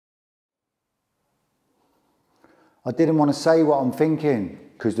I didn't want to say what I'm thinking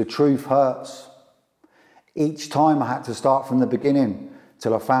because the truth hurts. Each time I had to start from the beginning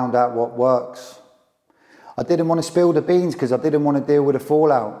till I found out what works. I didn't want to spill the beans because I didn't want to deal with the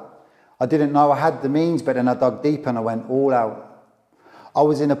fallout. I didn't know I had the means, but then I dug deep and I went all out. I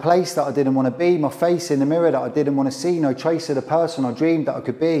was in a place that I didn't want to be, my face in the mirror that I didn't want to see, no trace of the person I dreamed that I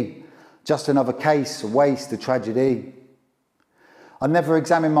could be. Just another case, a waste, a tragedy. I never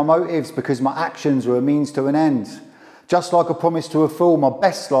examined my motives because my actions were a means to an end. Just like I promised to a fool, my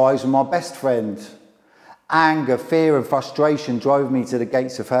best lies were my best friend. Anger, fear and frustration drove me to the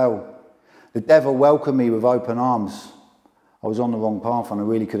gates of hell. The devil welcomed me with open arms. I was on the wrong path and I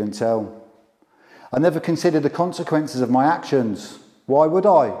really couldn't tell. I never considered the consequences of my actions. Why would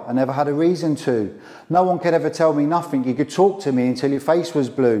I? I never had a reason to. No one could ever tell me nothing. You could talk to me until your face was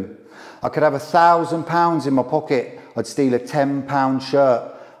blue. I could have £1,000 in my pocket. I'd steal a £10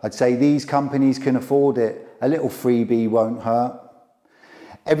 shirt. I'd say these companies can afford it. A little freebie won't hurt.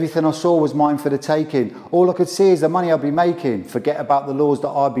 Everything I saw was mine for the taking. All I could see is the money I'd be making. Forget about the laws that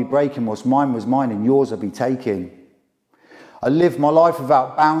I'd be breaking. What's mine was mine and yours I'd be taking. I lived my life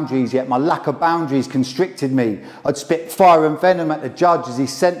without boundaries, yet my lack of boundaries constricted me. I'd spit fire and venom at the judge as he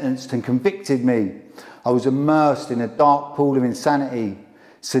sentenced and convicted me. I was immersed in a dark pool of insanity,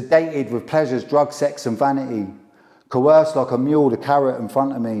 sedated with pleasures, drugs, sex and vanity, coerced like a mule, the carrot in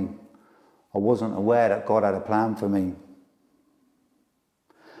front of me. I wasn't aware that God had a plan for me.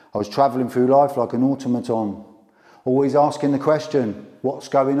 I was travelling through life like an automaton, always asking the question, what's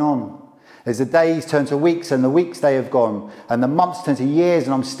going on? As the days turn to weeks and the weeks they have gone, and the months turn to years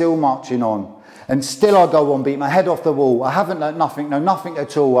and I'm still marching on. And still I go on, beat my head off the wall. I haven't learnt nothing, no nothing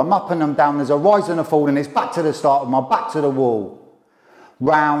at all. I'm up and I'm down, there's a rise and a fall, and it's back to the start of my back to the wall.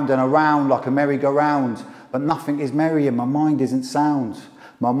 Round and around like a merry-go-round, but nothing is merry and my mind isn't sound.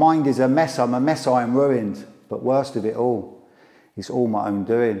 My mind is a mess, I'm a mess, I am ruined. But worst of it all, it's all my own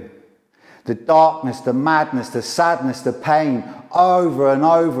doing. The darkness, the madness, the sadness, the pain, over and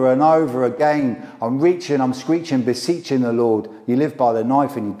over and over again. I'm reaching, I'm screeching, beseeching the Lord. You live by the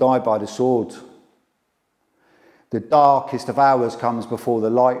knife and you die by the sword. The darkest of hours comes before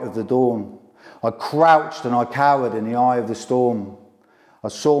the light of the dawn. I crouched and I cowered in the eye of the storm. I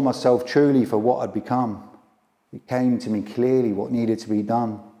saw myself truly for what I'd become. It came to me clearly what needed to be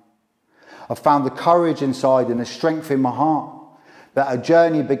done. I found the courage inside and the strength in my heart. That a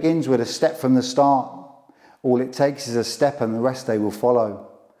journey begins with a step from the start. All it takes is a step and the rest they will follow.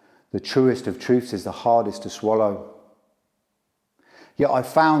 The truest of truths is the hardest to swallow. Yet I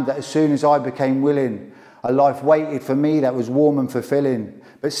found that as soon as I became willing, a life waited for me that was warm and fulfilling.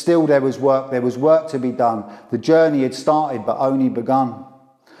 But still there was work to be done. The journey had started but only begun.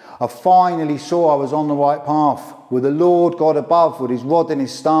 I finally saw I was on the right path, with the Lord God above, with his rod and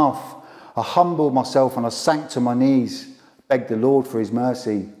his staff. I humbled myself and I sank to my knees. Begged the Lord for his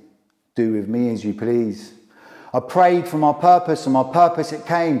mercy, do with me as you please. I prayed for my purpose and my purpose it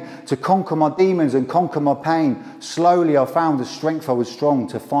came, to conquer my demons and conquer my pain. Slowly I found the strength I was strong,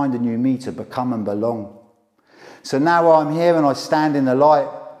 to find a new me, to become and belong. So now I'm here and I stand in the light.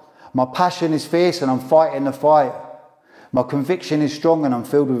 My passion is fierce and I'm fighting the fight. My conviction is strong and I'm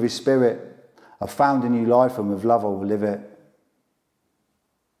filled with his spirit. I found a new life and with love I will live it.